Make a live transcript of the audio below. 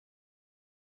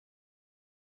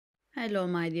Hello,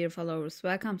 my dear followers.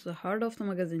 Welcome to the Heart of the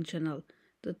Magazine channel.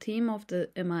 The theme of the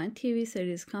Emanet TV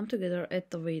series come together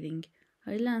at the wedding.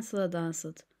 Halil and Sıla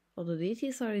danced. All the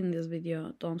details are in this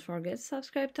video. Don't forget to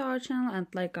subscribe to our channel and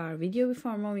like our video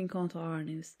before moving on to our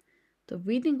news. The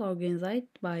wedding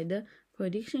organized by the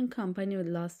production company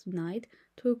last night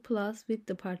took place with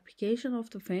the participation of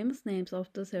the famous names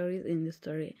of the series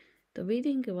industry. The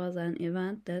wedding was an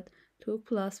event that took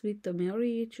place with the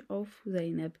marriage of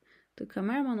Zeynep. The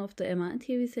cameraman of the Emanet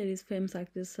TV series, famous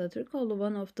actress Satürkoğlu,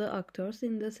 one of the actors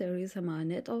in the series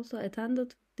Emanet, also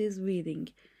attended this wedding.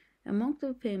 Among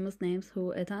the famous names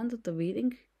who attended the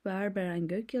wedding were Beren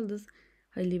Gökyıldız,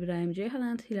 Halil İbrahim Ceyhan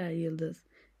and Hilal Yıldız.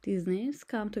 These names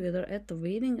came together at the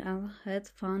wedding and had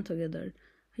fun together.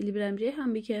 Halil İbrahim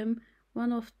Ceyhan became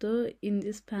one of the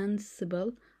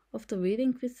indispensable of the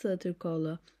wedding with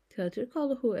Satürkoğlu.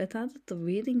 Satürkoğlu, who attended the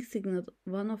wedding, signaled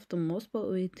one of the most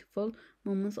beautiful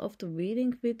moments of the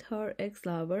wedding with her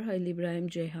ex-lover Halil İbrahim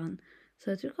Ceyhan.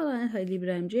 Satürkoğlu and Halil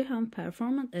İbrahim Ceyhan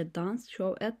performed a dance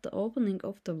show at the opening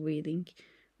of the wedding.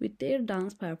 With their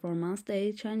dance performance,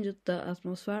 they changed the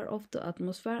atmosphere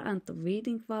and the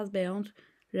wedding was beyond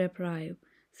reprieve.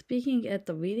 Speaking at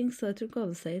the wedding,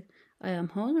 Satürkoğlu said, "I am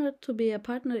honored to be a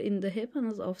partner in the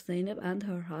happiness of Zeynep and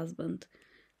her husband,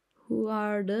 who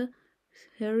are the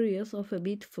heroes of a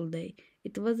beautiful day.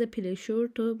 It was a pleasure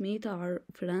to meet our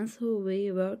friends who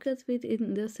we worked with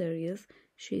in the series,"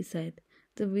 she said.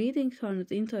 The wedding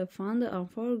turned into a fun and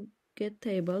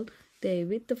unforgettable day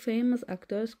with the famous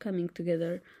actors coming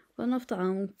together. One of the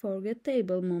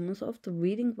unforgettable moments of the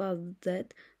wedding was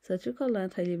that Satürkoğlu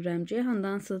and Halil İbrahim Ceyhan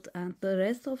danced, and the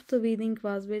rest of the wedding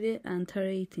was very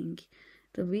entertaining.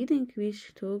 The wedding,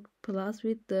 which took place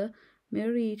with the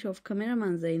marriage of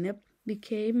cameraman Zeynep,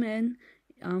 became an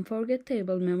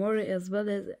unforgettable memory as well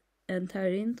as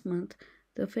entertainment.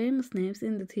 The famous names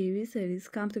in the TV series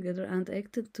come together and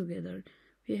acted together.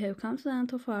 We have come to the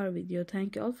end of our video.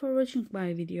 Thank you all for watching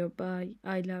my video. Bye.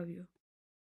 I love you.